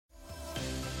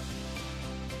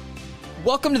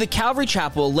Welcome to the Calvary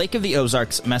Chapel Lake of the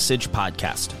Ozarks Message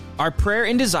Podcast. Our prayer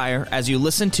and desire as you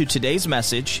listen to today's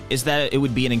message is that it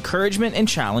would be an encouragement and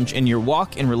challenge in your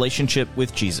walk and relationship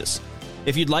with Jesus.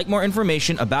 If you'd like more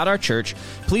information about our church,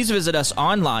 please visit us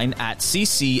online at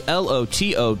ccloto.org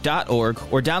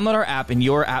or download our app in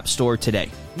your app store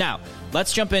today. Now,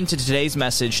 let's jump into today's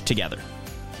message together.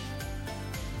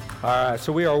 All right,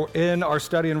 so we are in our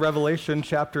study in Revelation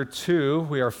chapter 2.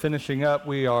 We are finishing up.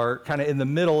 We are kind of in the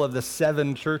middle of the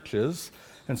 7 churches.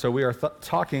 And so we are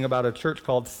talking about a church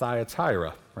called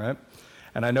Thyatira, right?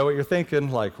 And I know what you're thinking,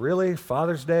 like, really?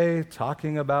 Father's Day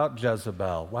talking about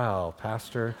Jezebel. Wow,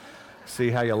 Pastor,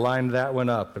 see how you lined that one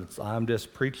up. I'm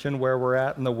just preaching where we're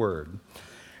at in the Word.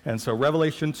 And so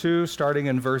Revelation 2, starting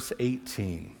in verse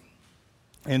 18.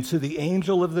 And to the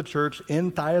angel of the church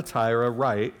in Thyatira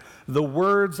write the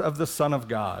words of the Son of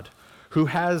God, who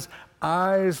has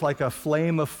eyes like a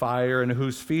flame of fire and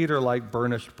whose feet are like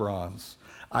burnished bronze.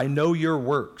 I know your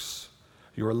works,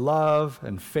 your love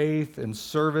and faith and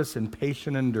service and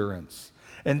patient endurance,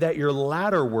 and that your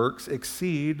latter works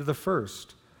exceed the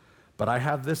first. But I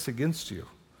have this against you,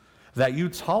 that you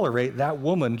tolerate that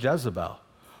woman Jezebel,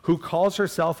 who calls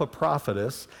herself a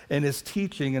prophetess and is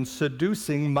teaching and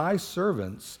seducing my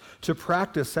servants to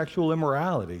practice sexual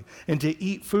immorality and to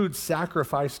eat food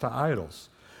sacrificed to idols.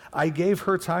 I gave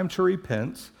her time to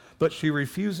repent, but she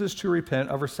refuses to repent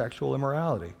of her sexual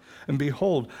immorality. And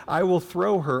behold, I will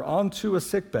throw her onto a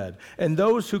sickbed, and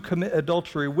those who commit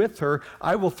adultery with her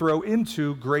I will throw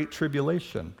into great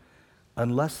tribulation,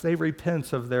 unless they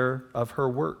repent of her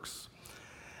works.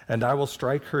 And I will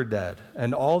strike her dead,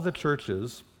 and all the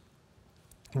churches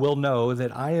will know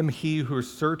that I am he who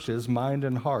searches mind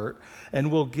and heart, and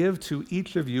will give to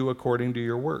each of you according to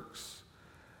your works.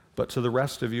 But to the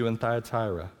rest of you in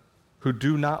Thyatira, who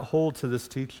do not hold to this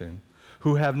teaching,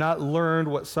 who have not learned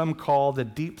what some call the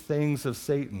deep things of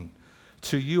Satan,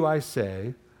 to you I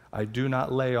say, I do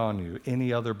not lay on you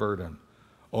any other burden.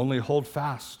 Only hold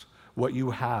fast what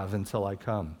you have until I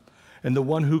come. And the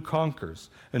one who conquers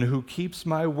and who keeps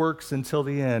my works until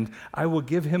the end, I will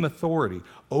give him authority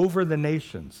over the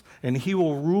nations, and he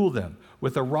will rule them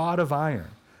with a rod of iron.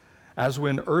 As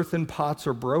when earthen pots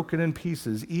are broken in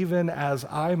pieces, even as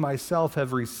I myself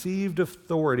have received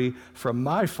authority from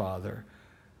my Father,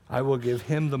 I will give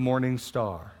him the morning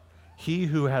star. He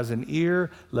who has an ear,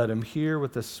 let him hear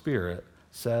what the Spirit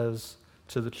says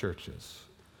to the churches.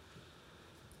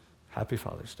 Happy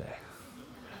Father's Day.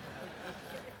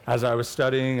 As I was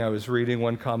studying, I was reading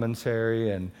one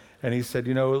commentary, and he said,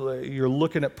 you know, you're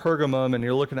looking at Pergamum and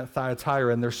you're looking at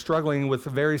Thyatira, and they're struggling with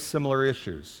very similar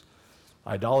issues.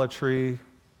 Idolatry,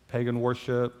 pagan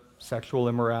worship, sexual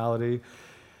immorality.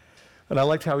 And I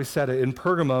liked how he said it. In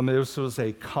Pergamum, this was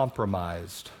a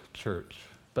compromised church,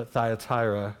 but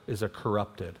Thyatira is a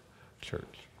corrupted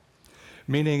church.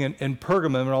 Meaning in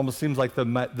Pergamum, it almost seems like the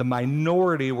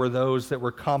minority were those that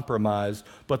were compromised,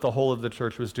 but the whole of the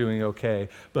church was doing okay.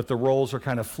 But the roles are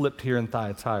kind of flipped here in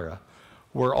Thyatira,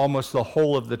 where almost the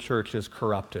whole of the church is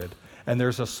corrupted. And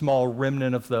there's a small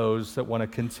remnant of those that want to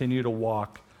continue to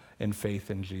walk in faith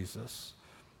in Jesus.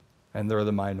 And they're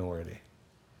the minority.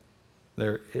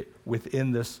 They're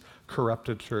within this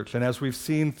corrupted church. And as we've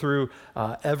seen through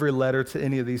every letter to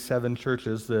any of these 7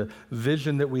 churches, the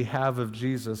vision that we have of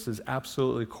Jesus is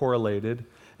absolutely correlated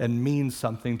and means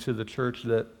something to the church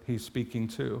that he's speaking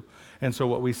to. And so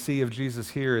what we see of Jesus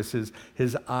here is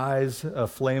his eyes, a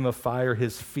flame of fire,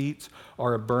 his feet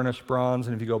are a burnished bronze.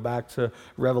 And if you go back to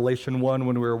Revelation 1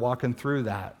 when we were walking through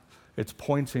that, it's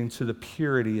pointing to the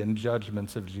purity and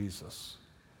judgments of Jesus.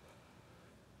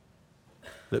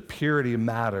 That purity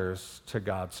matters to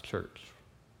God's church.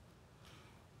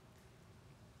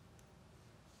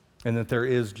 And that there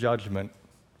is judgment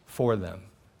for them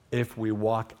if we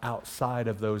walk outside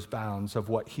of those bounds of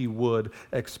what he would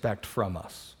expect from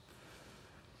us.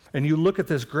 And you look at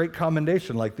this great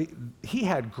commendation, he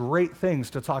had great things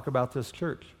to talk about this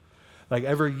church. Like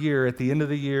every year, at the end of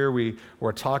the year,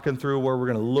 we're talking through where we're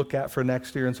going to look at for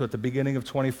next year. And so at the beginning of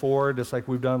 24, just like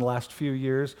we've done the last few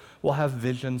years, we'll have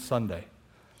Vision Sunday.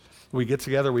 We get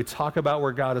together, we talk about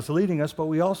where God is leading us, but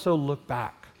we also look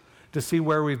back to see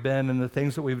where we've been and the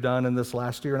things that we've done in this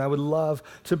last year. And I would love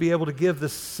to be able to give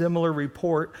this similar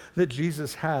report that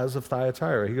Jesus has of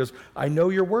Thyatira. He goes, I know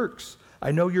your works.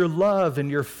 I know your love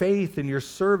and your faith and your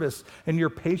service and your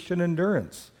patient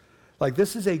endurance. Like,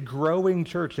 this is a growing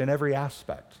church in every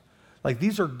aspect. Like,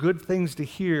 these are good things to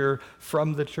hear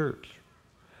from the church.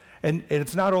 And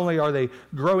it's not only are they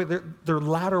growing, their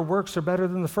latter works are better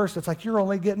than the first. It's like you're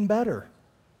only getting better.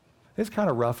 It's kind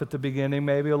of rough at the beginning,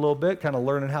 maybe a little bit, kind of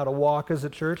learning how to walk as a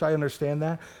church. I understand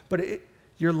that. But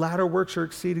Your latter works are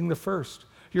exceeding the first.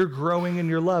 You're growing in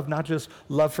your love, not just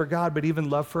love for God, but even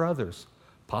love for others,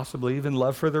 possibly even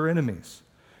love for their enemies.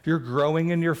 You're growing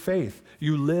in your faith.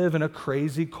 You live in a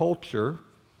crazy culture,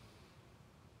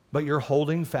 but you're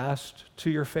holding fast to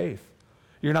your faith.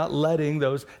 You're not letting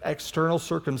those external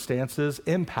circumstances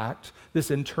impact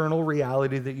this internal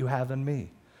reality that you have in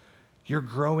me. You're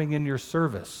growing in your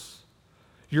service.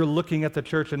 You're looking at the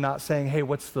church and not saying, hey,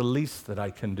 what's the least that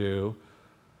I can do?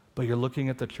 But you're looking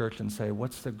at the church and say,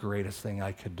 what's the greatest thing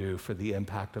I could do for the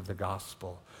impact of the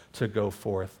gospel to go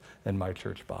forth in my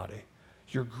church body?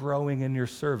 You're growing in your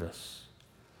service.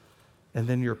 And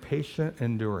then your patient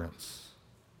endurance.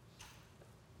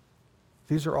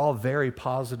 These are all very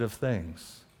positive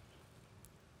things.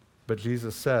 But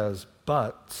Jesus says,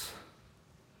 but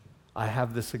I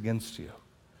have this against you.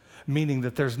 Meaning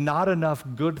that there's not enough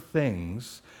good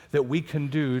things that we can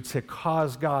do to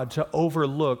cause God to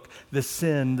overlook the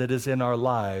sin that is in our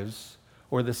lives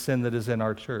or the sin that is in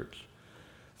our church.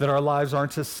 That our lives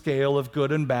aren't a scale of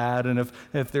good and bad, and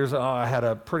if there's, I had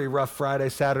a pretty rough Friday,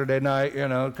 Saturday night,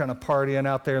 kind of partying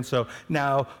out there, and so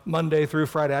now Monday through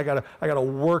Friday, I gotta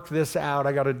work this out,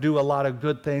 I gotta do a lot of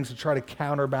good things to try to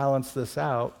counterbalance this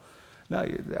out. No,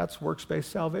 that's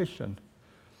works-based salvation,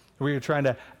 where you're trying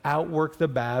to outwork the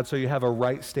bad so you have a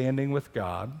right standing with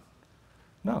God.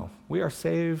 No, we are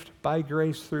saved by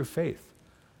grace through faith.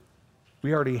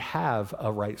 We already have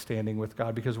a right standing with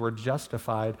God because we're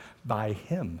justified by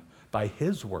Him, by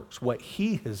His works, what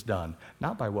He has done,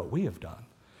 not by what we have done.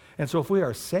 And so if we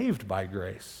are saved by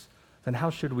grace, then how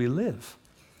should we live?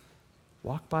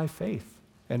 Walk by faith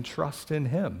and trust in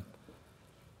Him.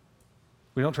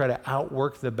 We don't try to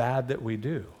outwork the bad that we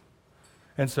do.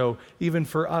 And so even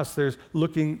for us, there's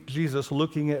Jesus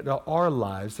looking at our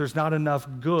lives, there's not enough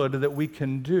good that we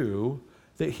can do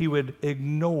that He would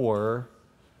ignore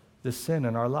the sin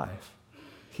in our life.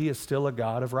 He is still a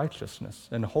God of righteousness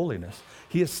and holiness.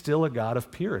 He is still a God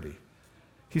of purity.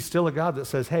 He's still a God that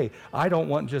says, hey, I don't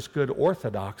want just good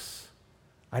orthodox,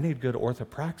 I need good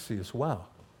orthopraxy as well.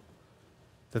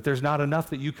 That there's not enough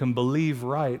that you can believe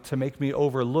right to make me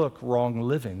overlook wrong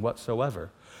living whatsoever.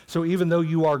 So even though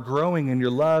you are growing in your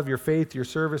love, your faith, your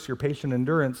service, your patient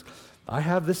endurance, I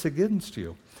have this against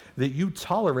you, that you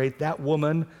tolerate that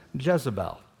woman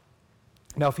Jezebel.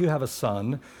 Now, if you have a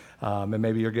son, and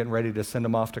maybe you're getting ready to send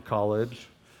him off to college,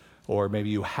 or maybe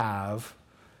you have,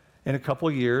 in a couple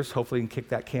of years, hopefully you can kick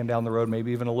that can down the road,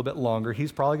 maybe even a little bit longer,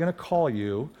 he's probably going to call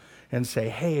you and say,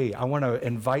 hey, I want to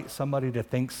invite somebody to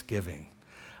Thanksgiving.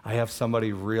 I have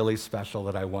somebody really special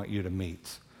that I want you to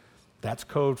meet. That's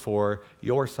code for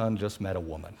your son just met a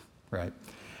woman, right?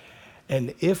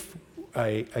 And if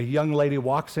a young lady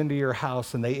walks into your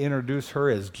house and they introduce her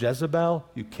as Jezebel,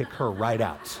 you kick her right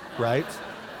out, right?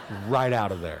 Right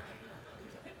out of there.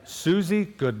 Susie,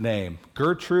 good name.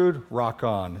 Gertrude, rock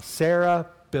on. Sarah,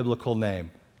 biblical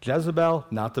name. Jezebel,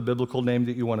 not the biblical name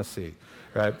that you want to see,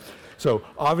 right? So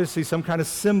obviously some kind of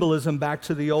symbolism back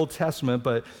to the Old Testament,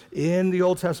 but in the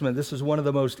Old Testament, this is one of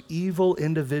the most evil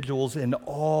individuals in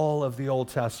all of the Old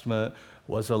Testament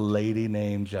was a lady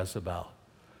named Jezebel.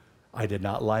 I did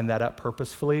not line that up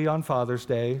purposefully on Father's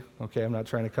Day. Okay, I'm not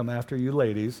trying to come after you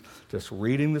ladies, just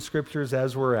reading the scriptures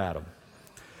as we're at them.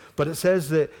 But it says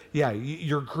that, yeah,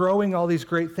 you're growing all these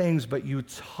great things, but you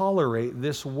tolerate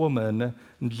this woman,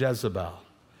 Jezebel.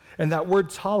 And that word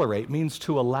tolerate means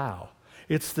to allow.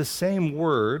 It's the same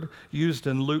word used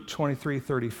in Luke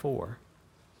 23:34.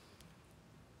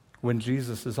 When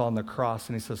Jesus is on the cross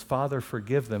and he says, Father,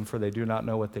 forgive them, for they do not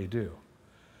know what they do.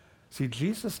 See,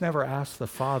 Jesus never asked the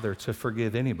Father to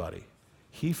forgive anybody.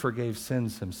 He forgave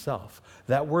sins himself.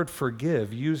 That word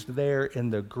forgive, used there in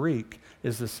the Greek,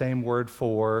 is the same word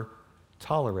for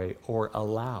tolerate or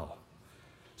allow.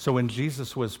 So when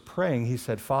Jesus was praying, he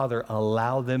said, Father,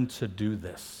 allow them to do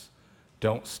this.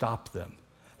 Don't stop them.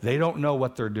 They don't know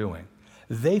what they're doing.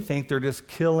 They think they're just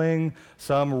killing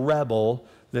some rebel,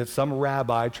 that some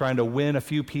rabbi trying to win a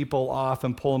few people off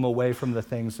and pull them away from the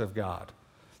things of God.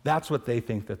 That's what they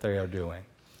think that they are doing.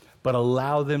 But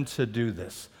allow them to do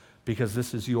this, because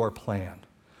this is your plan,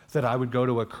 that I would go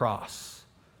to a cross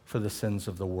for the sins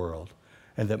of the world,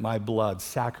 and that my blood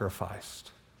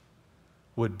sacrificed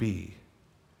would be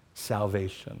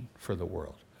salvation for the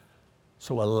world.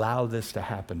 So allow this to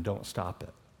happen. Don't stop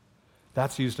it.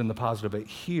 That's used in the positive, but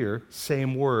here,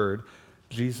 same word,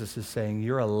 Jesus is saying,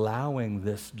 you're allowing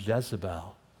this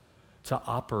Jezebel to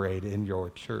operate in your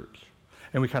church.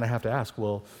 And we kind of have to ask,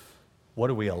 well, what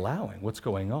are we allowing? What's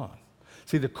going on?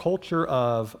 See, the culture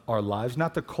of our lives,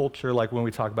 not the culture like when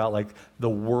we talk about like the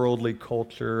worldly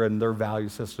culture and their value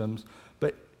systems,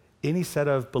 but any set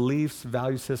of beliefs,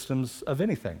 value systems of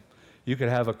anything. You could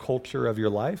have a culture of your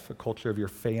life, a culture of your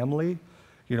family.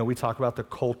 You know, we talk about the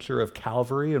culture of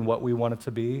Calvary and what we want it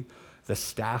to be, the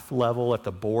staff level, at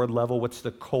the board level, what's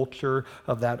the culture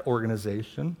of that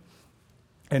organization?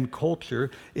 And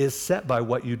culture is set by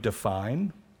what you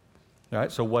define,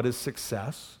 right? So what is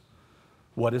success?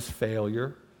 What is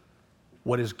failure?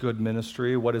 What is good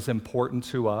ministry? What is important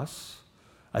to us?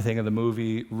 I think of the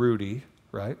movie Rudy,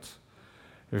 right?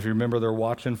 If you remember, they're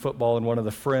watching football and one of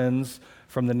the friends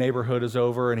from the neighborhood is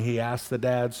over and he asks the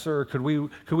dad, "Sir, could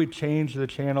we change the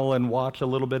channel and watch a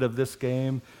little bit of this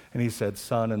game?" And he said,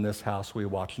 "Son, in this house we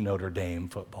watch Notre Dame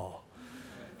football."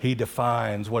 He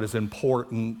defines what is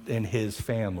important in his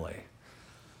family.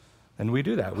 And we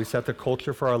do that. We set the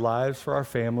culture for our lives, for our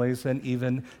families, and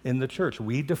even in the church.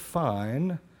 We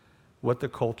define what the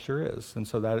culture is. And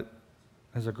so that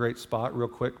is a great spot. Real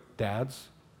quick, dads,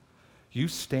 you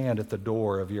stand at the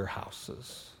door of your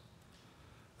houses.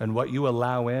 And what you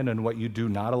allow in and what you do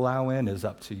not allow in is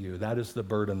up to you. That is the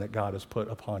burden that God has put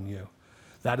upon you.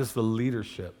 That is the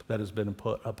leadership that has been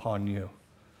put upon you.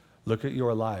 Look at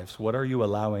your lives. What are you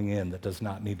allowing in that does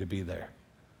not need to be there?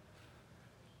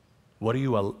 What are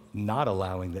you not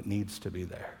allowing that needs to be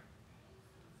there?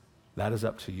 That is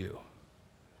up to you.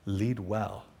 Lead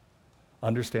well.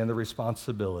 Understand the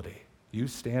responsibility. You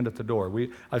stand at the door.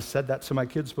 I've said that to my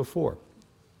kids before.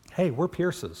 Hey, we're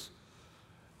Pierces.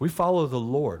 We follow the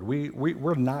Lord.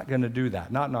 We're not going to do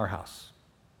that. Not in our house.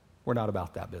 We're not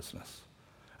about that business.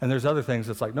 And there's other things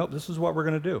that's like, nope, this is what we're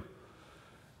going to do.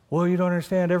 Well, you don't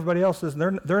understand. Everybody else is,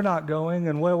 they're not going,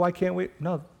 and well, why can't we?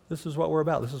 No, this is what we're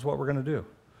about. This is what we're going to do.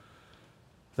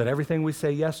 That everything we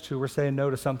say yes to, we're saying no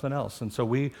to something else. And so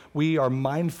we are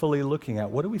mindfully looking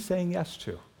at what are we saying yes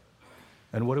to?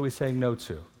 And what are we saying no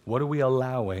to? What are we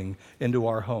allowing into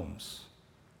our homes?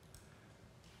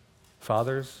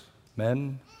 Fathers,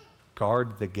 men,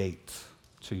 guard the gate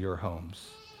to your homes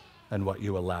and what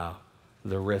you allow.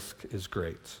 The risk is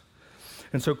great.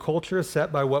 And so culture is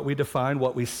set by what we define,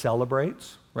 what we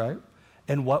celebrate, right?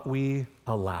 And what we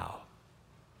allow.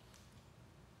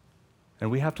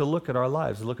 And we have to look at our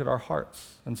lives, look at our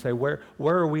hearts, and say, where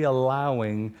are we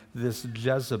allowing this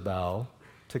Jezebel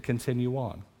to continue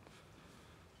on?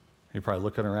 You're probably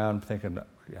looking around thinking,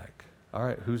 like, all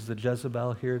right, who's the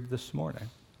Jezebel here this morning?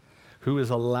 Who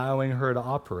is allowing her to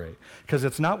operate? Because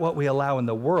it's not what we allow in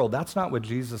the world. That's not what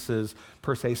Jesus is,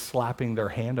 per se, slapping their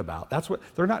hand about.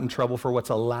 They're not in trouble for what's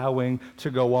allowing to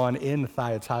go on in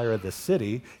Thyatira, the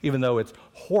city, even though it's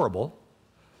horrible.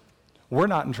 We're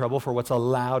not in trouble for what's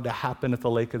allowed to happen at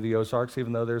the Lake of the Ozarks,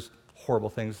 even though there's horrible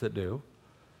things that do.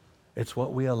 It's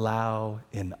what we allow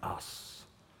in us.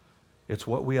 It's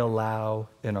what we allow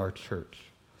in our church.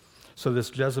 So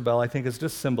this Jezebel, I think, is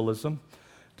just symbolism,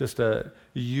 just to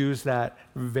use that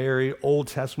very Old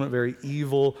Testament, very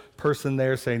evil person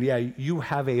there saying, yeah, you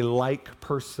have a like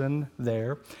person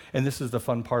there. And this is the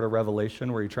fun part of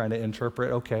Revelation where you're trying to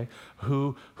interpret, okay,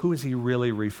 who is he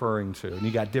really referring to? And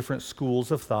you got different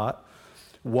schools of thought.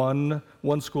 One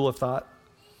school of thought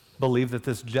believed that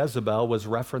this Jezebel was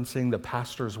referencing the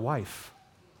pastor's wife.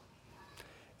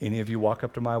 Any of you walk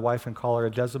up to my wife and call her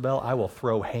a Jezebel, I will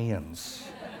throw hands.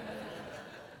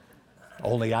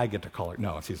 Only I get to call her.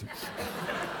 No, excuse me.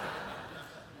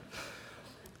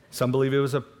 Some believe it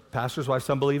was a pastor's wife.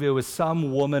 Some believe it was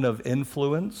some woman of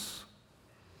influence.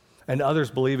 And others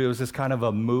believe it was this kind of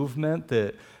a movement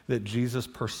that Jesus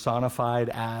personified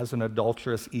as an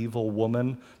adulterous, evil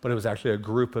woman, but it was actually a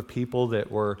group of people that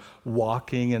were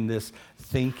walking in this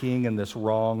thinking and this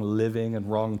wrong living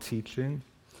and wrong teaching.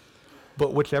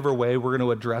 But whichever way, we're going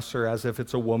to address her as if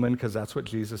it's a woman because that's what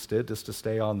Jesus did, just to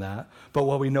stay on that. But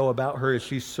what we know about her is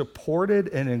she supported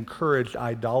and encouraged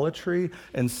idolatry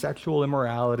and sexual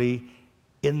immorality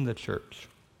in the church.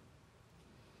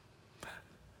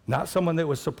 Not someone that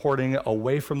was supporting it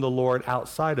away from the Lord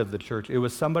outside of the church. It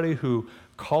was somebody who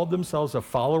called themselves a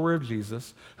follower of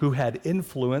Jesus, who had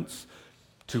influence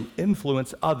to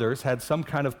influence others, had some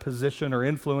kind of position or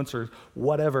influence or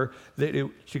whatever,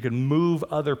 that she could move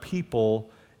other people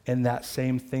in that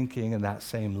same thinking and that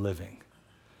same living.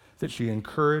 That she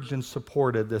encouraged and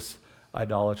supported this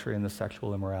idolatry and the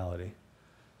sexual immorality.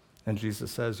 And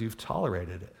Jesus says, you've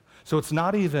tolerated it. So it's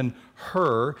not even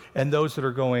her and those that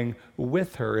are going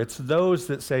with her. It's those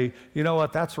that say, you know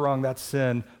what, that's wrong, that's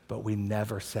sin, but we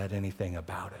never said anything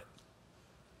about it.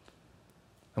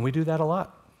 And we do that a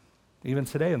lot. Even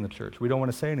today in the church, we don't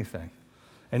want to say anything.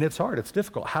 And it's hard, it's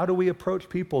difficult. How do we approach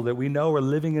people that we know are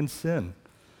living in sin?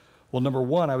 Well, number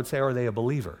one, I would say, are they a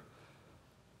believer?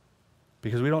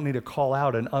 Because we don't need to call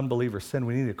out an unbeliever's sin.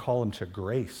 We need to call them to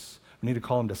grace. We need to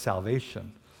call them to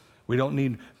salvation. We don't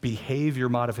need behavior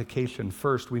modification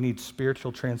first. We need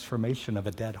spiritual transformation of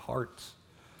a dead heart.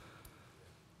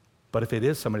 But if it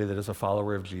is somebody that is a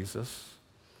follower of Jesus,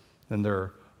 and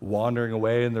they're wandering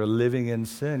away and they're living in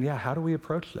sin, how do we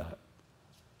approach that?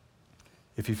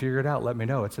 If you figure it out, let me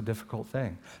know. It's a difficult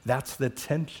thing. That's the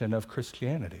tension of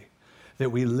Christianity, that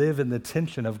we live in the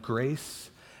tension of grace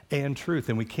and truth,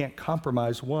 and we can't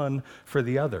compromise one for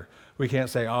the other. We can't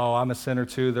say, oh, I'm a sinner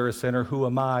too, they're a sinner, who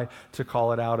am I to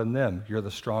call it out in them? You're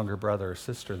the stronger brother or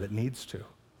sister that needs to.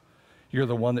 You're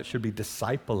the one that should be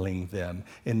discipling them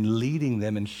and leading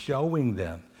them and showing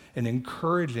them and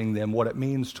encouraging them what it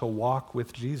means to walk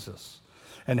with Jesus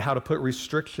and how to put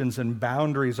restrictions and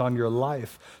boundaries on your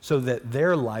life so that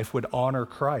their life would honor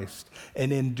Christ.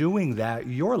 And in doing that,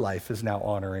 your life is now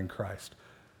honoring Christ.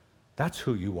 That's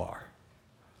who you are.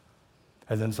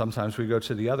 And then sometimes we go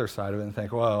to the other side of it and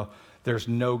think, well, there's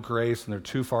no grace and they're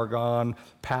too far gone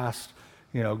past,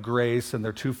 grace, and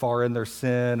they're too far in their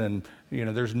sin, and,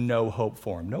 there's no hope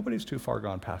for them. Nobody's too far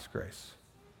gone past grace.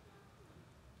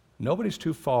 Nobody's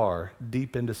too far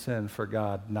deep into sin for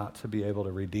God not to be able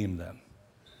to redeem them.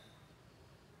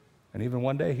 And even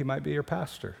one day, he might be your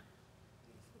pastor.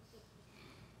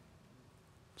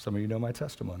 Some of you know my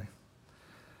testimony.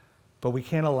 But we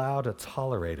can't allow to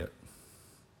tolerate it.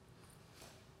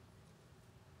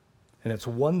 And it's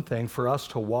one thing for us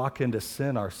to walk into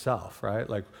sin ourselves, right?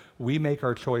 Like, we make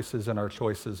our choices and our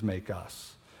choices make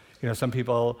us. Some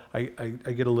people, I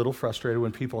get a little frustrated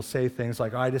when people say things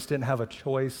like, oh, I just didn't have a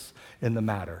choice in the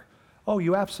matter. Oh,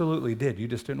 you absolutely did. You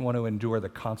just didn't want to endure the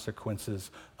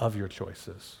consequences of your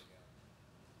choices.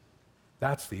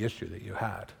 That's the issue that you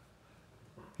had.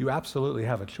 You absolutely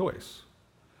have a choice.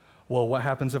 Well, what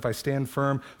happens if I stand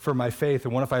firm for my faith,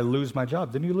 and what if I lose my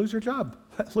job? Then you lose your job.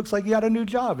 It looks like you got a new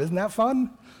job. Isn't that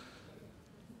fun?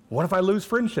 What if I lose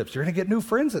friendships? You're going to get new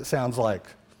friends, it sounds like.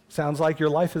 Sounds like your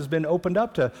life has been opened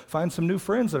up to find some new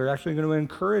friends that are actually going to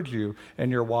encourage you in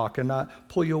your walk and not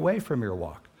pull you away from your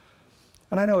walk.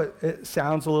 And I know it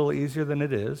sounds a little easier than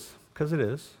it is, because it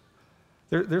is.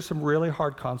 There's some really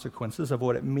hard consequences of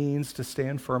what it means to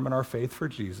stand firm in our faith for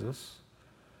Jesus,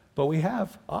 but we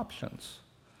have options.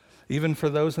 Even for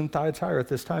those in Thyatira at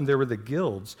this time, there were the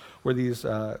guilds where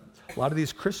a lot of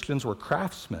these Christians were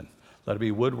craftsmen, let it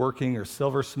be woodworking or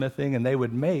silversmithing, and they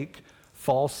would make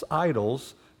false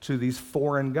idols to these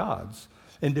foreign gods.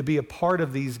 And to be a part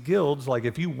of these guilds, like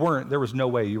if you weren't, there was no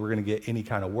way you were going to get any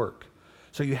kind of work.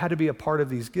 So you had to be a part of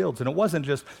these guilds. And it wasn't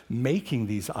just making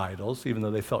these idols, even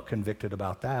though they felt convicted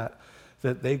about that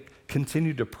they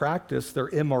continued to practice their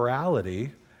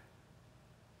immorality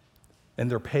and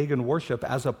their pagan worship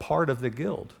as a part of the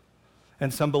guild.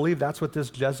 And some believe that's what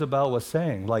this Jezebel was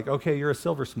saying. Like, okay, you're a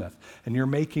silversmith, and you're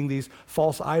making these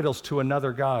false idols to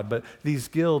another god. But these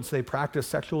guilds, they practice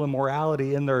sexual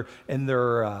immorality in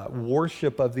their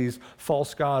worship of these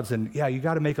false gods. And you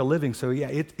got to make a living. So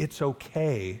it's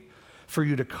okay for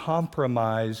you to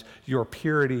compromise your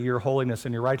purity, your holiness,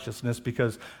 and your righteousness,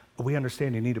 because we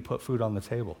understand you need to put food on the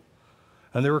table.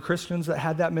 And there were Christians that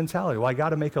had that mentality. Well, I got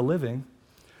to make a living.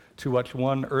 To which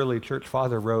one early church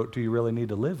father wrote, do you really need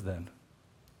to live then?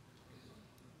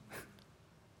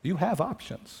 You have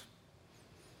options.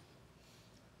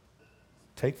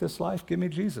 Take this life, give me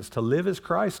Jesus. To live is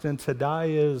Christ and to die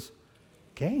is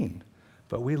gain.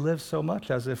 But we live so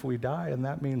much as if we die, and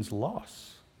that means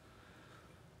loss.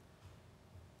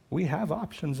 We have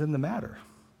options in the matter,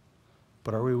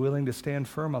 but are we willing to stand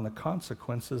firm on the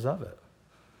consequences of it?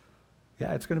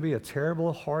 Yeah, it's going to be a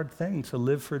terrible, hard thing to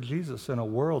live for Jesus in a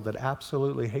world that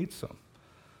absolutely hates him.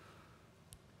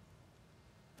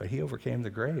 But he overcame the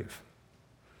grave.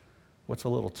 What's a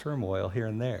little turmoil here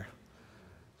and there?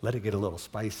 Let it get a little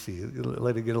spicy.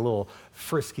 Let it get a little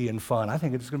frisky and fun. I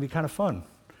think it's going to be kind of fun.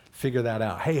 Figure that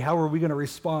out. Hey, how are we going to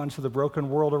respond to the broken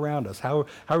world around us? How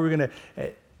are we going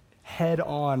to head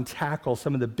on tackle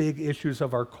some of the big issues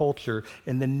of our culture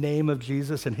in the name of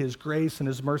Jesus and his grace and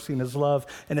his mercy and his love,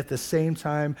 and at the same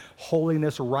time,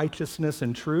 holiness, righteousness,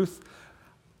 and truth?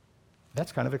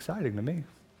 That's kind of exciting to me.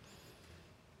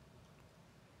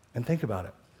 And think about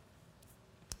it.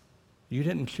 You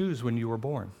didn't choose when you were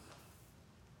born.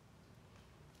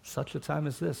 Such a time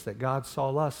as this, that God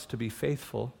saw us to be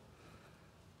faithful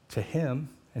to him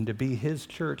and to be his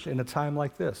church in a time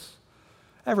like this.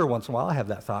 Every once in a while, I have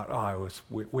that thought, I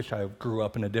wish I grew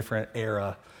up in a different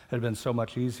era. It had been so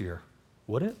much easier.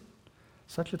 Would it?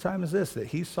 Such a time as this, that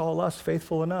he saw us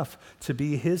faithful enough to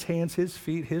be his hands, his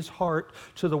feet, his heart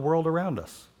to the world around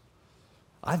us.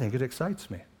 I think it excites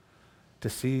me to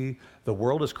see the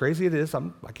world as crazy as it is.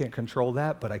 I can't control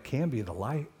that, but I can be the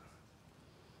light.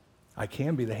 I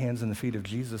can be the hands and the feet of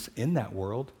Jesus in that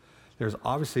world. There's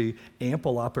obviously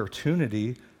ample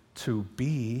opportunity to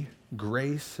be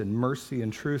grace and mercy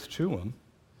and truth to them.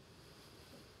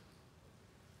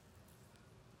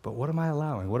 But what am I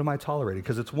allowing? What am I tolerating?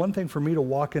 Because it's one thing for me to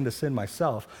walk into sin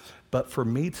myself, but for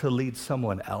me to lead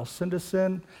someone else into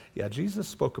sin, yeah, Jesus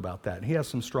spoke about that, and he has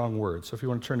some strong words. So if you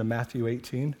want to turn to Matthew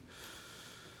 18,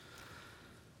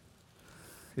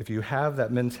 if you have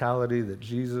that mentality that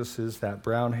Jesus is that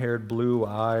brown-haired,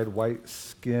 blue-eyed,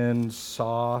 white-skinned,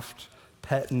 soft,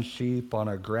 petting sheep on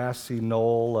a grassy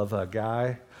knoll of a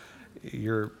guy,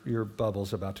 your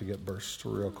bubble's about to get burst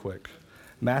real quick.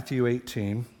 Matthew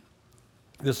 18.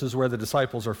 This is where the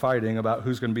disciples are fighting about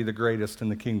who's going to be the greatest in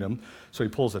the kingdom. So he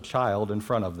pulls a child in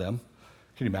front of them.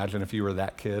 Can you imagine if you were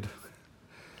that kid?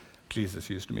 Jesus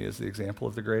used me as the example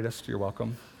of the greatest. You're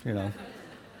welcome.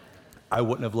 I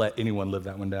wouldn't have let anyone live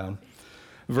that one down.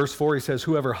 Verse 4, he says,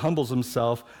 whoever humbles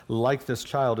himself like this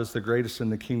child is the greatest in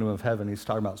the kingdom of heaven. He's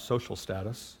talking about social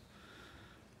status.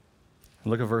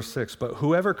 And look at verse 6. But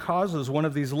whoever causes one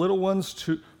of these little ones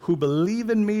who believe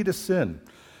in me to sin.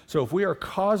 So if we are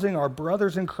causing our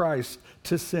brothers in Christ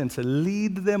to sin, to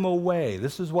lead them away,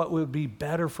 this is what would be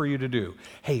better for you to do.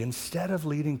 Hey, instead of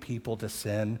leading people to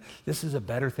sin, this is a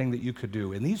better thing that you could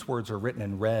do. And these words are written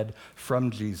in red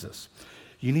from Jesus.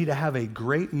 You need to have a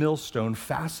great millstone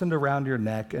fastened around your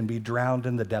neck and be drowned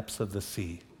in the depths of the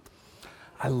sea.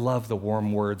 I love the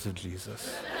warm words of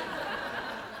Jesus.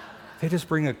 They just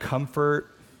bring a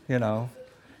comfort, and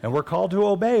we're called to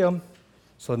obey them.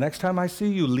 So next time I see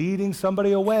you leading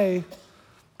somebody away,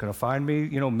 going to find me,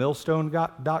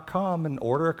 millstone.com and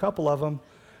order a couple of them.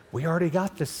 We already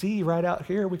got the sea right out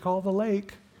here we call the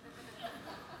lake.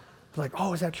 Like,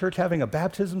 oh, is that church having a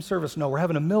baptism service? No, we're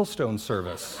having a millstone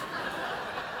service.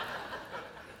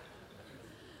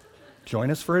 Join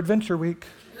us for Adventure Week.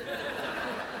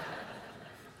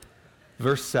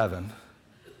 Verse 7.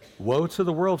 Woe to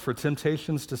the world for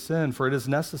temptations to sin, for it is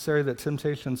necessary that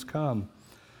temptations come.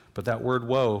 But that word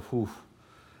woe,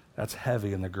 that's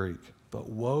heavy in the Greek. But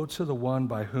woe to the one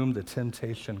by whom the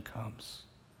temptation comes.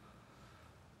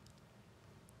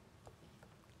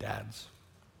 Dads.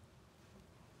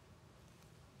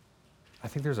 I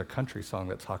think there's a country song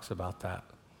that talks about that.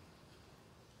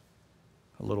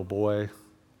 A little boy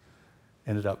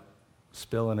ended up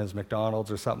spilling his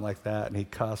McDonald's or something like that, and he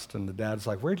cussed, and the dad's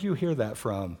like, where'd you hear that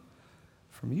from?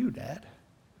 From you, Dad.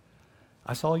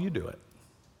 I saw you do it.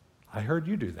 I heard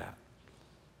you do that.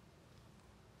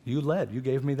 You led. You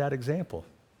gave me that example.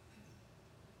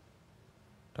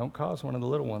 Don't cause one of the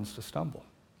little ones to stumble.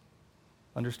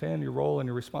 Understand your role and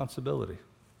your responsibility.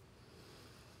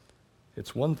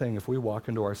 It's one thing if we walk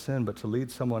into our sin, but to lead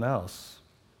someone else,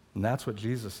 and that's what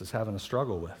Jesus is having a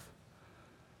struggle with.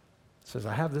 He says,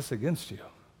 I have this against you,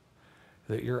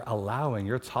 that you're allowing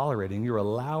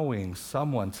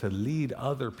someone to lead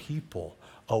other people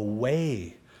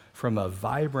away from a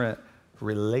vibrant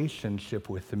relationship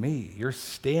with me. You're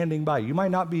standing by. You might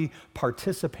not be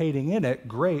participating in it,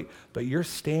 great, but you're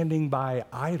standing by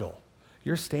idle.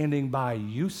 You're standing by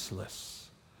useless.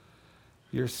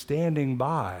 You're standing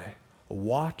by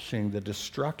watching the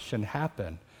destruction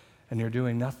happen, and you're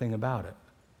doing nothing about it.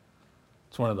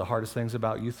 It's one of the hardest things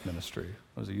about youth ministry.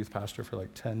 I was a youth pastor for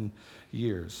like 10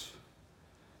 years.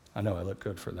 I know I look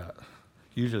good for that.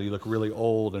 Usually you look really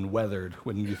old and weathered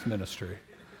when youth ministry.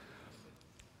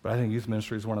 But I think youth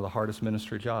ministry is one of the hardest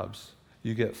ministry jobs.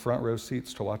 You get front row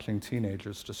seats to watching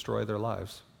teenagers destroy their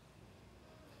lives.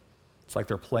 It's like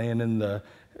they're playing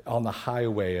on the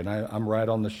highway, and I'm right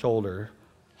on the shoulder,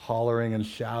 hollering and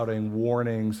shouting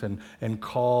warnings and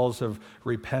calls of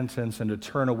repentance and to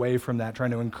turn away from that, trying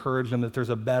to encourage them that there's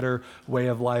a better way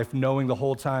of life, knowing the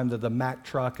whole time that the Mack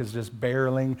truck is just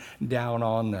barreling down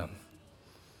on them.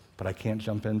 But I can't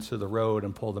jump into the road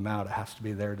and pull them out. It has to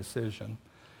be their decision.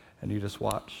 And you just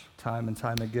watch time and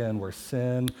time again where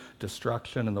sin,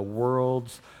 destruction, and the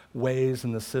world's ways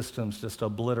and the systems just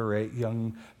obliterate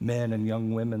young men and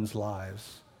young women's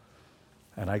lives.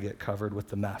 And I get covered with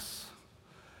the mess.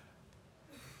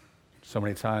 So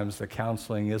many times the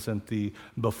counseling isn't the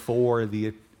before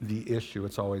the issue,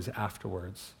 it's always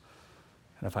afterwards.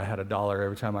 And if I had $1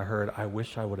 every time I heard, I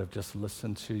wish I would have just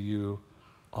listened to you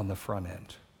on the front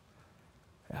end.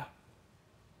 Yeah.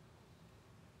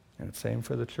 And it's same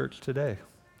for the church today,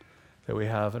 that we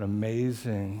have an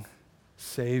amazing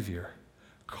Savior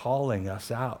calling us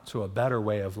out to a better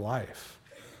way of life.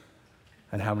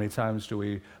 And how many times do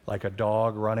we, like a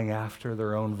dog running after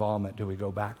their own vomit, do we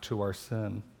go back to our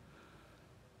sin?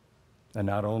 And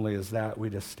not only is that, we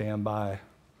just stand by.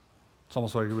 It's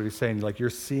almost like everybody's saying, like, you're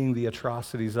seeing the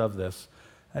atrocities of this,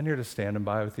 and you're just standing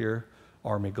by with your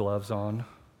army gloves on.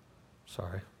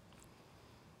 Sorry.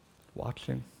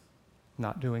 watching,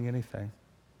 not doing anything.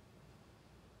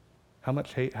 How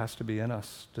much hate has to be in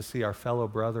us to see our fellow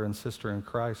brother and sister in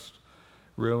Christ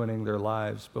ruining their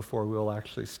lives before we'll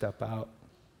actually step out?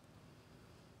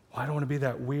 Well, I don't want to be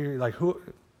that weird, like who?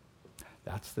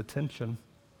 That's the tension.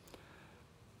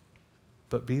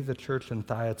 But be the church in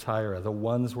Thyatira, the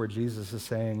ones where Jesus is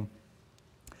saying,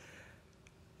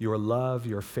 your love,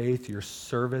 your faith, your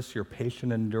service, your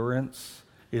patient endurance,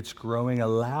 it's growing.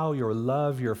 Allow your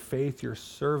love, your faith, your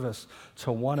service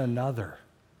to one another.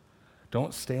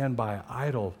 Don't stand by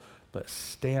idle, but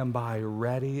stand by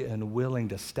ready and willing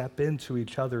to step into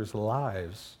each other's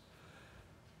lives.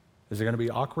 Is it going to be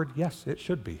awkward? Yes, it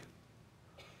should be.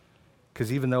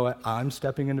 Because even though I'm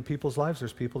stepping into people's lives,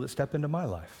 there's people that step into my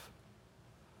life.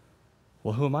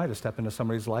 Well, who am I to step into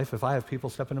somebody's life if I have people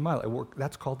step into my life?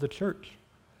 That's called the church.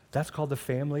 That's called the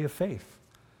family of faith.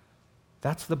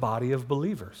 That's the body of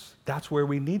believers. That's where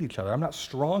we need each other. I'm not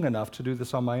strong enough to do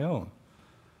this on my own.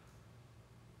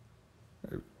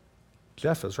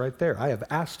 Jeff is right there. I have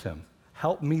asked him,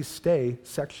 help me stay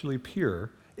sexually pure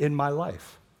in my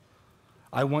life.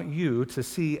 I want you to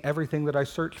see everything that I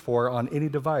search for on any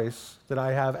device that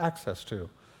I have access to.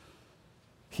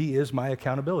 He is my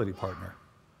accountability partner.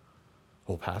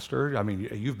 Well, Pastor, I mean,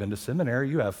 you've been to seminary.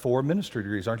 You have 4 ministry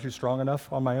degrees. Aren't you strong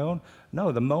enough on my own?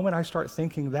 No, the moment I start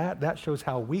thinking that shows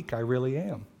how weak I really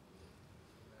am.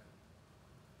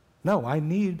 No, I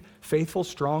need faithful,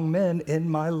 strong men in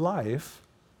my life.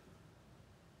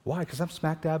 Why? Because I'm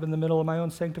smack dab in the middle of my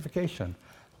own sanctification,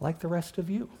 like the rest of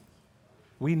you.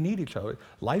 We need each other.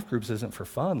 Life groups isn't for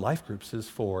fun. Life groups is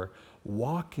for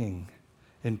walking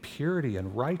in purity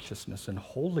and righteousness and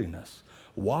holiness,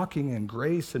 walking in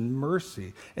grace and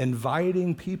mercy,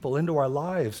 inviting people into our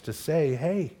lives to say,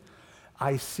 hey,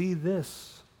 I see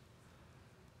this.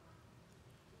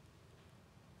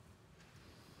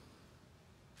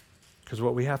 Because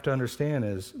what we have to understand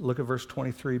is, look at verse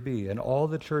 23b, and all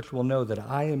the church will know that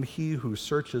I am he who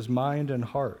searches mind and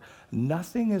heart.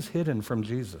 Nothing is hidden from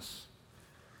Jesus.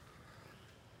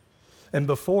 And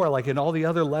before, like in all the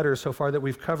other letters so far that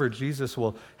we've covered, Jesus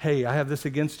will, hey, I have this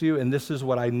against you, and this is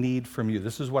what I need from you.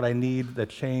 This is what I need, the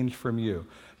change from you.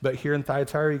 But here in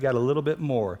Thyatira, you got a little bit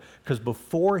more. Because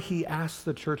before he asks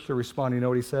the church to respond, you know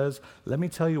what he says? Let me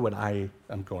tell you what I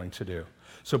am going to do.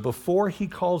 So before he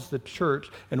calls the church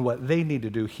and what they need to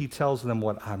do, he tells them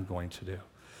what I'm going to do.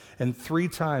 And 3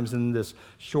 times in this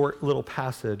short little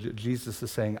passage, Jesus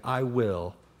is saying, I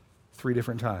will, 3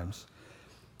 different times.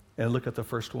 And look at the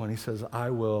first one. He says,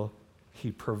 I will.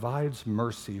 He provides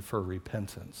mercy for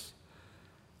repentance,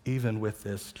 even with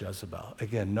this Jezebel.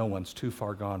 Again, no one's too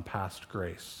far gone past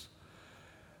grace.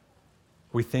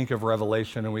 We think of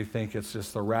Revelation and we think it's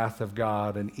just the wrath of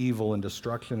God and evil and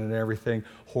destruction and everything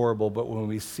horrible. But when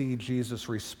we see Jesus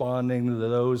responding to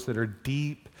those that are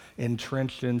deep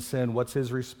entrenched in sin, what's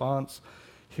his response?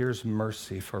 Here's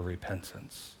mercy for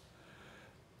repentance.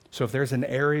 So if there's an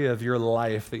area of your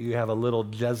life that you have a little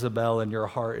Jezebel in your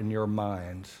heart and your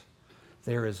mind,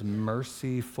 there is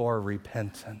mercy for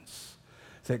repentance.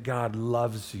 That God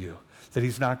loves you. That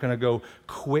he's not going to go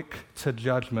quick to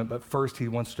judgment, but first he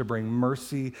wants to bring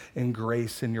mercy and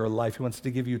grace in your life. He wants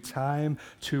to give you time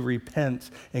to repent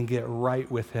and get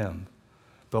right with him.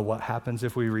 But what happens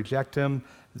if we reject him?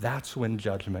 That's when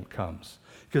judgment comes.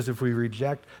 Because if we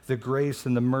reject the grace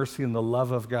and the mercy and the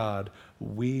love of God,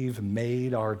 we've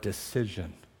made our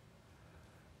decision.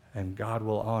 And God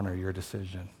will honor your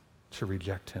decision to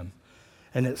reject him.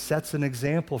 And it sets an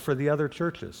example for the other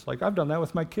churches. Like I've done that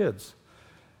with my kids,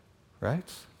 right?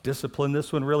 Discipline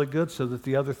this one really good so that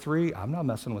the other 3, I'm not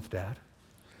messing with dad.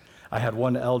 I had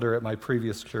one elder at my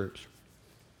previous church.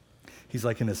 He's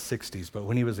like in his 60s, but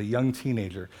when he was a young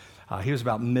teenager, he was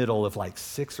about middle of like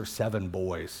 6 or 7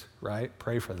 boys, right?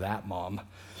 Pray for that, Mom.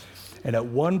 And at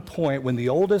one point, when the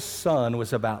oldest son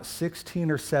was about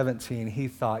 16 or 17, he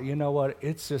thought, you know what?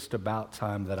 It's just about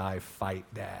time that I fight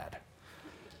Dad.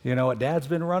 You know what? Dad's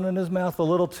been running his mouth a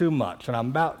little too much, and I'm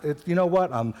about. You know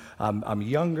what? I'm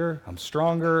younger. I'm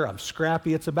stronger. I'm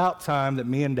scrappy. It's about time that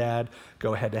me and Dad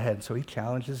go head to head. So he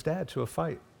challenged his dad to a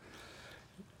fight.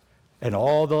 And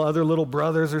all the other little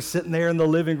brothers are sitting there in the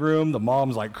living room. The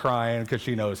mom's like crying because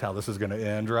she knows how this is going to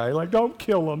end, right? Like, don't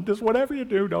kill him. Just whatever you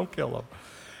do, don't kill him.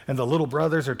 And the little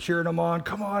brothers are cheering him on.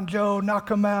 Come on, Joe, knock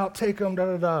him out. Take him,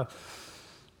 da-da-da.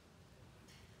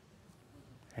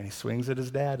 And he swings at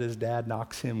his dad. His dad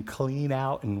knocks him clean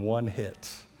out in one hit.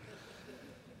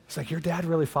 It's like, your dad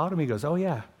really fought him? He goes, oh,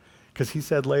 yeah. Because he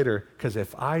said later, because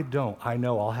if I don't, I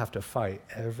know I'll have to fight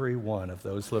every one of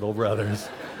those little brothers.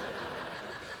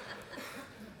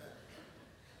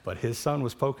 But his son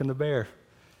was poking the bear,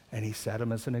 and he set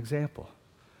him as an example.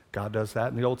 God does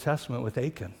that in the Old Testament with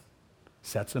Achan,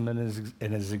 sets him in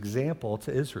his example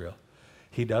to Israel.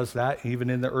 He does that even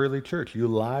in the early church. You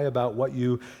lie about what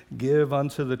you give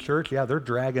unto the church. Yeah, they're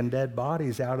dragging dead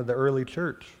bodies out of the early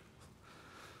church.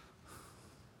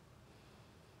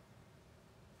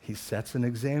 He sets an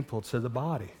example to the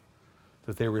body,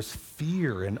 that there was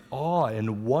fear and awe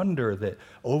and wonder that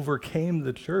overcame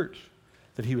the church,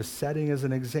 that he was setting as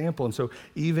an example. And so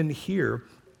even here,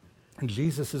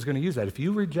 Jesus is going to use that. If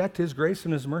you reject his grace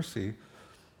and his mercy,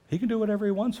 he can do whatever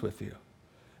he wants with you.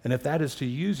 And if that is to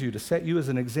use you, to set you as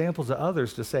an example to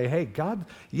others, to say, hey, God,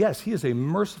 yes, he is a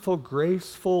merciful,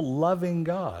 graceful, loving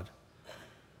God,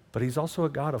 but he's also a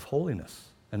God of holiness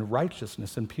and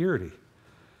righteousness and purity.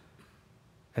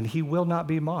 And he will not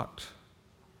be mocked.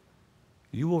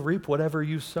 You will reap whatever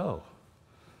you sow.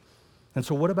 And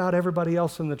so what about everybody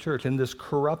else in the church? In this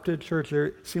corrupted church,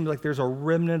 it seems like there's a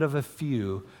remnant of a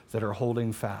few that are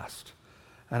holding fast.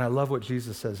 And I love what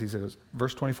Jesus says. He says,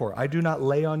 verse 24, I do not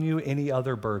lay on you any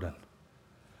other burden.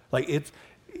 Like it's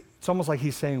almost like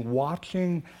he's saying,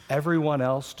 watching everyone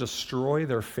else destroy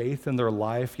their faith in their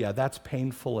life, yeah, that's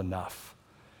painful enough.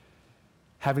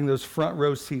 Having those front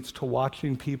row seats to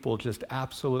watching people just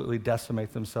absolutely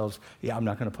decimate themselves, yeah, I'm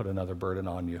not going to put another burden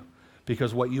on you.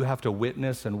 Because what you have to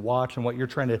witness and watch and what you're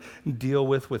trying to deal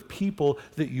with people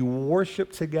that you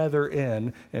worship together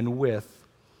in and with,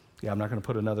 yeah, I'm not going to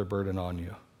put another burden on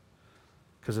you.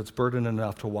 Because it's burden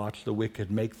enough to watch the wicked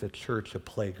make the church a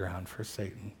playground for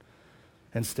Satan.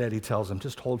 Instead, he tells them,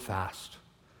 just hold fast.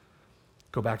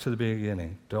 Go back to the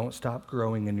beginning. Don't stop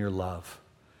growing in your love.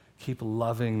 Keep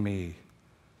loving me.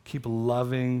 Keep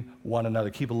loving one another.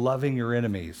 Keep loving your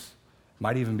enemies.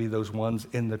 Might even be those ones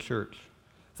in the church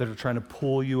that are trying to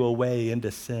pull you away into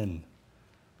sin.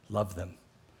 Love them.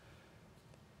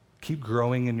 Keep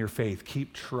growing in your faith.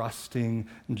 Keep trusting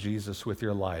Jesus with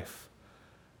your life.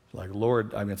 Like,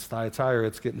 Lord, it's Thyatira.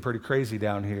 It's getting pretty crazy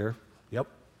down here. Yep.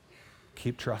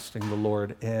 Keep trusting the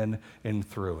Lord in and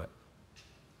through it.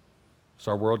 Is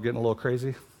our world getting a little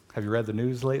crazy? Have you read the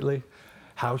news lately?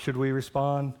 How should we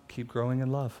respond? Keep growing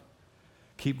in love.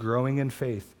 Keep growing in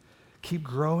faith. Keep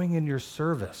growing in your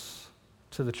service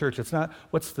to the church. It's not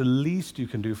what's the least you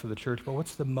can do for the church, but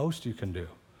what's the most you can do.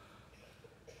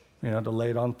 To lay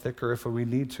it on thicker if we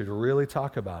need to really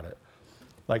talk about it.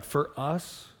 Like for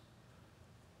us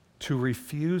to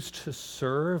refuse to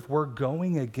serve, we're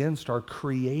going against our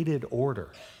created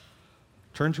order.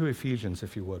 Turn to Ephesians,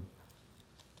 if you would.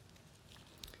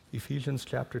 Ephesians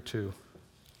chapter 2.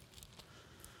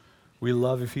 We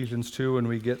love Ephesians 2 when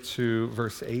we get to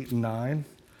verse 8 and 9.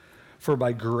 For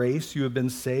by grace you have been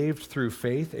saved through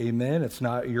faith. Amen. It's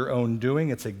not your own doing.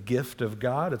 It's a gift of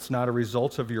God. It's not a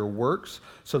result of your works,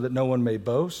 so that no one may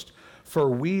boast. For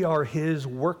we are his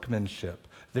workmanship.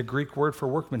 The Greek word for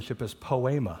workmanship is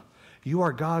poema. You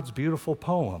are God's beautiful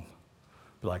poem.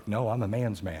 Be like, no, I'm a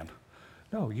man's man.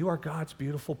 No, you are God's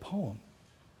beautiful poem.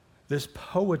 This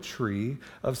poetry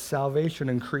of salvation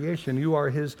and creation, you are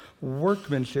his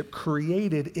workmanship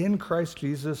created in Christ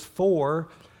Jesus for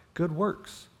good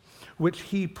works, which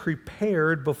he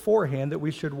prepared beforehand that we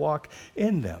should walk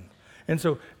in them. And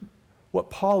so what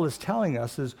Paul is telling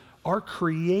us is our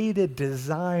created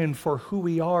design for who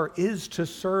we are is to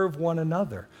serve one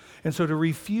another. And so to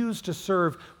refuse to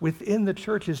serve within the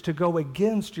church is to go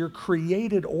against your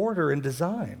created order and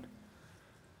design.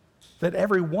 That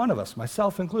every one of us,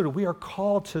 myself included, we are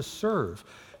called to serve.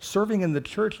 Serving in the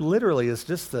church literally is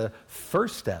just the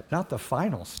first step, not the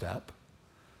final step.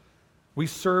 We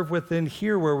serve within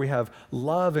here where we have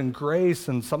love and grace,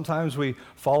 and sometimes we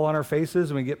fall on our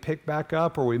faces and we get picked back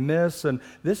up or we miss. And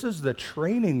this is the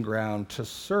training ground to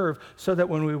serve so that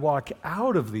when we walk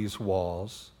out of these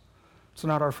walls, it's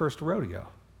not our first rodeo.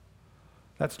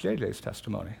 That's JJ's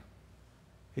testimony.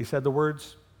 He said the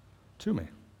words to me.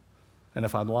 And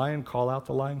if I'm lying, call out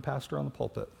the lying pastor on the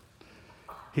pulpit.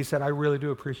 He said, I really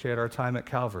do appreciate our time at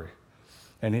Calvary.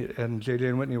 And JJ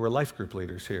and Whitney were life group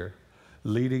leaders here,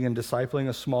 leading and discipling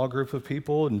a small group of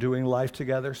people and doing life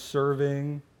together,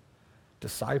 serving,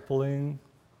 discipling,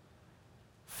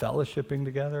 fellowshipping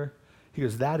together. He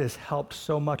goes, that has helped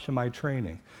so much in my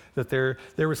training, that there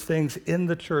was things in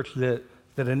the church that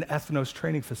an ethnos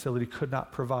training facility could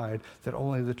not provide, that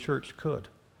only the church could.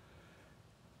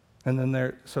 And then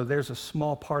there's a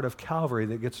small part of Calvary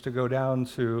that gets to go down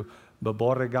to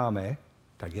Boborigame.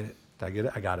 Did I get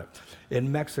it? I got it.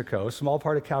 In Mexico, a small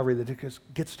part of Calvary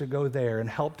that gets to go there and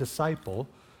help disciple,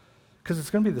 because it's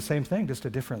going to be the same thing, just a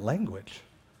different language.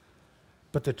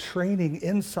 But the training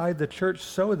inside the church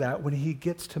so that when he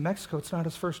gets to Mexico, it's not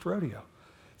his first rodeo.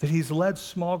 That he's led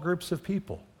small groups of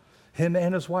people. Him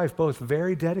and his wife, both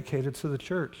very dedicated to the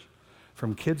church.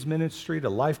 from kids ministry to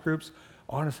life groups,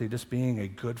 honestly, just being a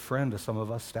good friend to some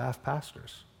of us staff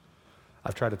pastors.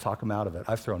 I've tried to talk them out of it.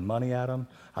 I've thrown money at them.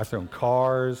 I've thrown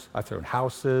cars. I've thrown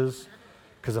houses.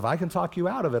 Because if I can talk you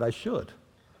out of it, I should.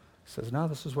 He says, no,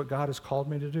 this is what God has called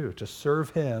me to do, to serve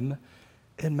him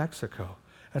in Mexico.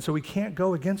 And so we can't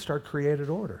go against our created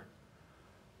order.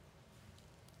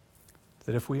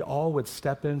 That if we all would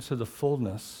step into the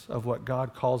fullness of what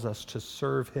God calls us to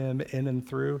serve him in and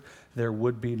through, there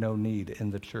would be no need in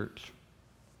the church.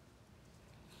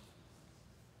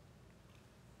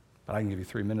 But I can give you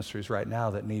 3 ministries right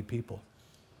now that need people.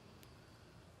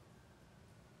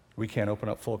 We can't open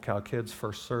up Full Cal Kids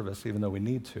first service, even though we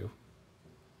need to,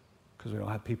 because we don't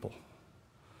have people.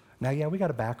 Now, yeah, we got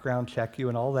to background check you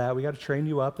and all that. We got to train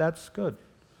you up. That's good.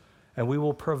 And we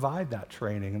will provide that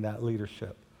training and that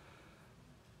leadership.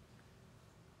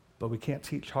 But we can't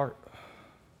teach heart.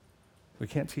 We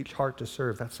can't teach heart to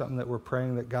serve. That's something that we're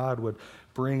praying that God would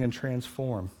bring and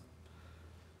transform.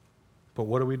 But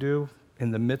what do? In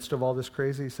the midst of all this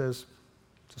crazy, he says,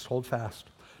 just hold fast.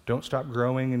 Don't stop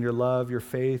growing in your love, your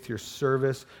faith, your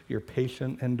service, your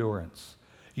patient endurance.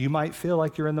 You might feel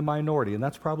like you're in the minority, and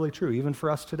that's probably true, even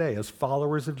for us today. As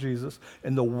followers of Jesus,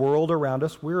 in the world around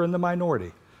us, we're in the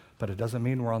minority. But it doesn't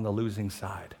mean we're on the losing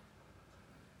side.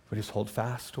 We just hold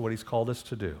fast to what he's called us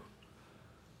to do.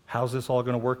 How's this all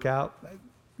going to work out?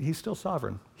 He's still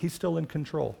sovereign. He's still in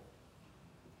control.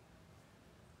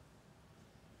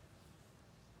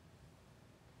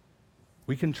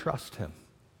 We can trust him.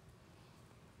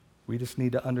 We just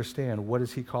need to understand, what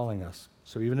is he calling us?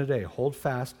 So even today, hold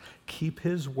fast, keep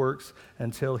his works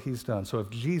until he's done. So if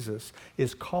Jesus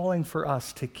is calling for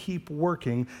us to keep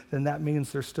working, then that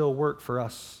means there's still work for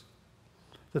us,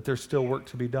 that there's still work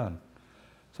to be done.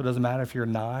 So it doesn't matter if you're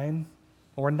 9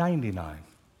 or 99,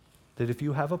 that if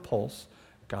you have a pulse,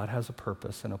 God has a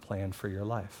purpose and a plan for your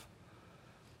life.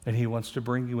 And he wants to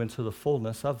bring you into the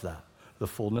fullness of that. The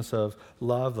fullness of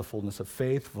love, the fullness of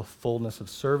faith, the fullness of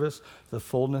service, the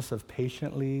fullness of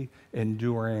patiently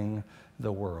enduring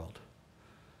the world.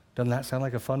 Doesn't that sound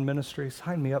like a fun ministry?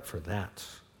 Sign me up for that.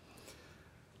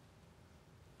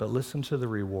 But listen to the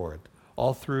reward.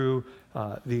 All through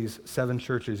these 7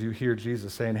 churches, you hear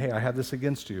Jesus saying, hey, I have this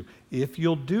against you. If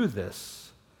you'll do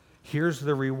this, here's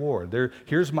the reward.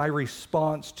 Here's my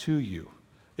response to you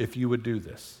if you would do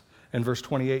this. In verse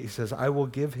 28, he says, I will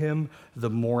give him the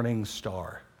morning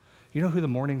star. You know who the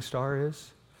morning star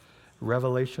is?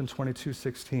 Revelation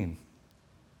 22:16.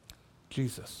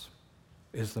 Jesus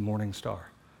is the morning star.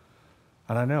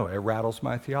 And I know, it rattles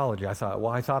my theology. I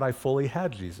thought I fully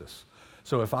had Jesus.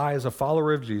 So if I, as a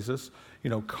follower of Jesus,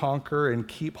 conquer and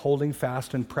keep holding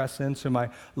fast and press into my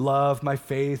love, my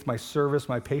faith, my service,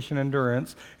 my patient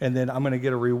endurance, and then I'm going to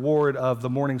get a reward of the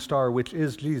morning star, which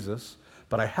is Jesus,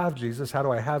 but I have Jesus. How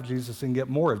do I have Jesus and get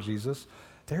more of Jesus?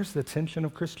 There's the tension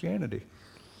of Christianity.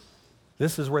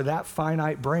 This is where that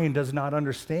finite brain does not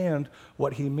understand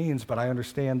what he means, but I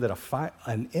understand that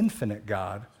an infinite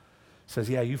God says,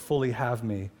 yeah, you fully have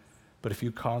me, but if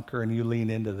you conquer and you lean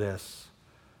into this,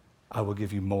 I will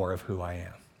give you more of who I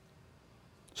am.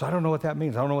 So I don't know what that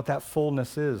means. I don't know what that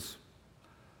fullness is.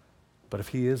 But if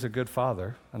he is a good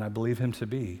father, and I believe him to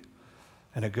be,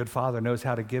 and a good father knows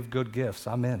how to give good gifts,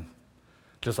 I'm in.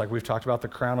 Just like we've talked about the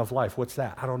crown of life. What's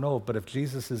that? I don't know. But if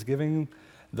Jesus is giving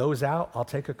those out, I'll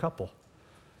take a couple.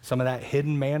 Some of that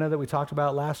hidden manna that we talked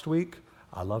about last week,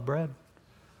 I love bread.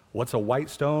 What's a white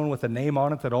stone with a name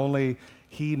on it that only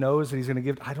he knows that he's going to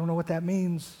give? I don't know what that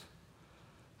means.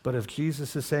 But if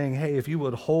Jesus is saying, hey, if you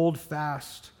would hold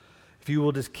fast, if you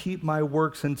will just keep my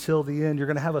works until the end, you're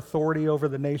going to have authority over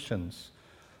the nations.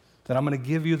 Then I'm going to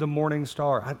give you the morning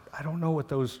star. I don't know what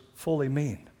those fully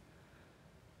mean.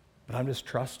 But I'm just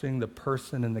trusting the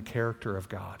person and the character of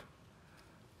God.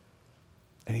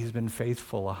 And he's been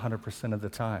faithful 100% of the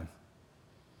time.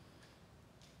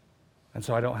 And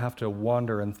so I don't have to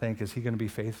wonder and think, is he going to be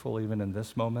faithful even in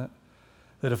this moment?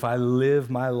 That if I live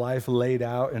my life laid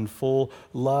out in full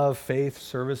love, faith,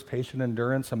 service, patient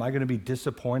endurance, am I going to be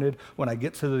disappointed when I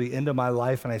get to the end of my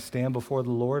life and I stand before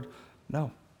the Lord?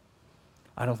 No.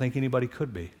 I don't think anybody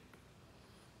could be.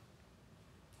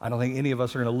 I don't think any of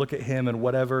us are going to look at him and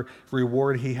whatever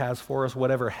reward he has for us,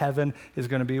 whatever heaven is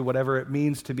going to be, whatever it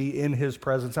means to be in his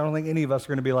presence. I don't think any of us are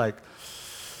going to be like,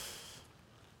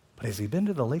 but has he been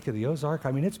to the Lake of the Ozark?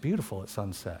 I mean, it's beautiful at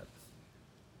sunset.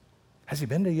 Has he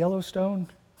been to Yellowstone?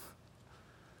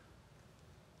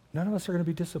 None of us are going to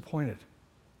be disappointed.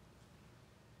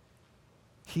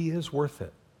 He is worth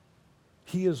it.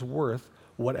 He is worth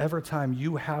whatever time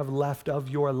you have left of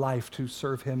your life to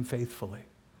serve him faithfully.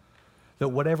 that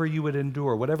whatever you would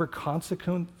endure, whatever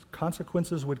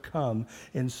consequences would come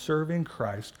in serving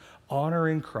Christ,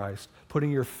 honoring Christ,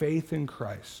 putting your faith in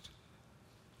Christ,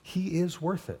 he is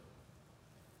worth it.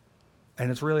 And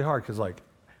it's really hard because, like,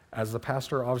 as the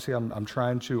pastor, obviously I'm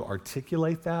trying to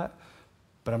articulate that,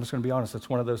 but I'm just going to be honest. It's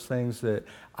one of those things that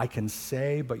I can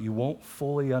say, but you won't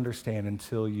fully understand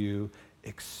until you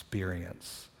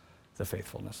experience the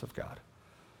faithfulness of God.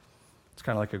 It's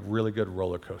kind of like a really good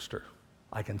roller coaster.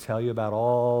 I can tell you about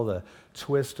all the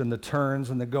twists and the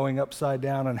turns and the going upside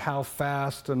down and how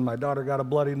fast, and my daughter got a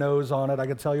bloody nose on it. I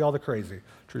can tell you all the crazy.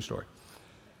 True story.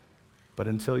 But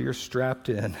until you're strapped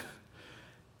in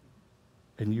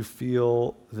and you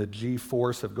feel the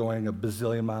G-force of going a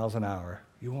bazillion miles an hour,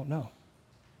 you won't know.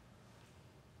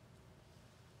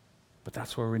 But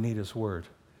that's where we need his word.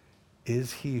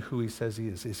 Is he who he says he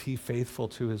is? Is he faithful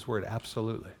to his word?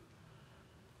 Absolutely.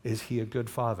 Is he a good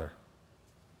father?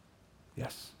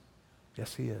 Yes.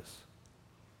 Yes, he is.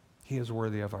 He is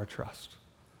worthy of our trust.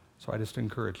 So I just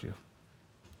encourage you.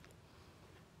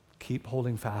 Keep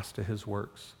holding fast to his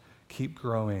works. Keep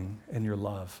growing in your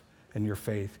love and your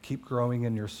faith. Keep growing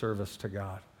in your service to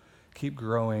God. Keep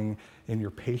growing in your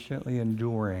patiently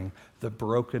enduring the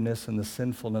brokenness and the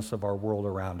sinfulness of our world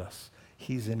around us.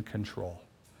 He's in control.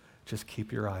 Just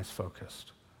keep your eyes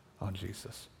focused on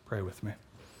Jesus. Pray with me.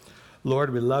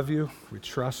 Lord, we love you, we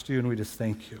trust you, and we just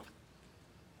thank you.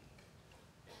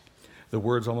 The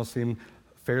words almost seem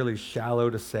fairly shallow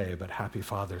to say, but happy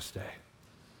Father's Day.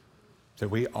 That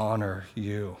we honor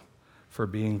you for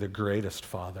being the greatest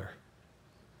Father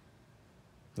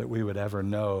that we would ever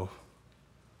know.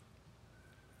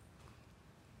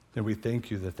 And we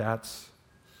thank you that that's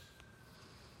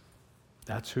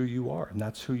who you are, and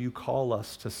that's who you call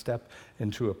us to step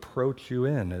and to approach you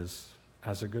in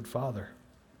as a good Father.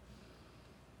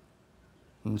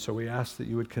 And so we ask that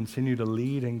you would continue to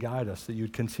lead and guide us, that you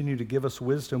would continue to give us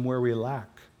wisdom where we lack,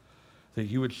 that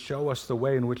you would show us the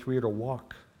way in which we are to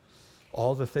walk,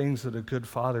 all the things that a good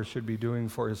father should be doing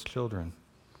for his children.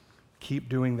 Keep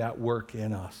doing that work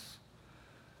in us.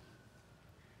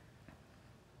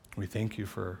 We thank you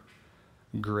for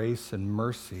grace and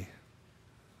mercy,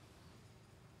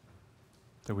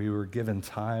 that we were given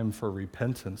time for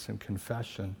repentance and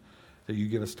confession, that you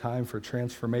give us time for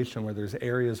transformation where there's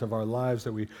areas of our lives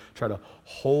that we try to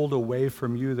hold away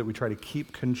from you, that we try to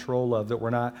keep control of, that we're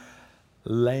not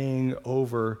laying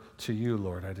over to you,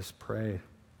 Lord. I just pray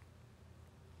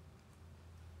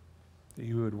that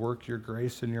you would work your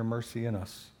grace and your mercy in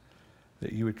us,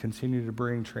 that you would continue to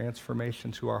bring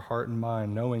transformation to our heart and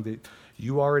mind, knowing that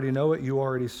you already know it, you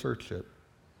already search it.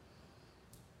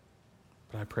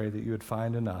 But I pray that you would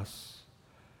find in us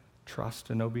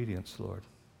trust and obedience, Lord.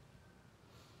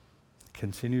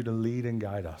 Continue to lead and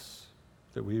guide us,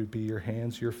 that we would be your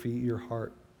hands, your feet, your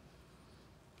heart.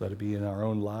 Let it be in our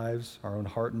own lives, our own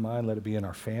heart and mind. Let it be in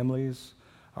our families,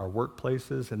 our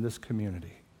workplaces, and this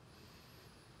community.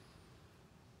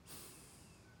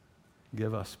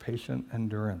 Give us patient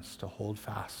endurance to hold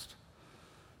fast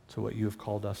to what you have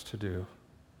called us to do,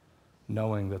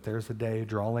 knowing that there's a day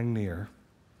drawing near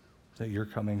that you're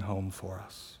coming home for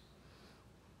us,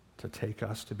 to take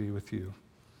us to be with you.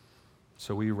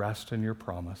 So we rest in your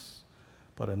promise.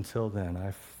 But until then,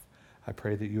 I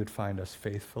pray that you would find us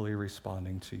faithfully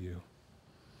responding to you.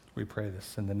 We pray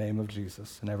this in the name of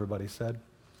Jesus. And everybody said,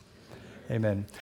 amen.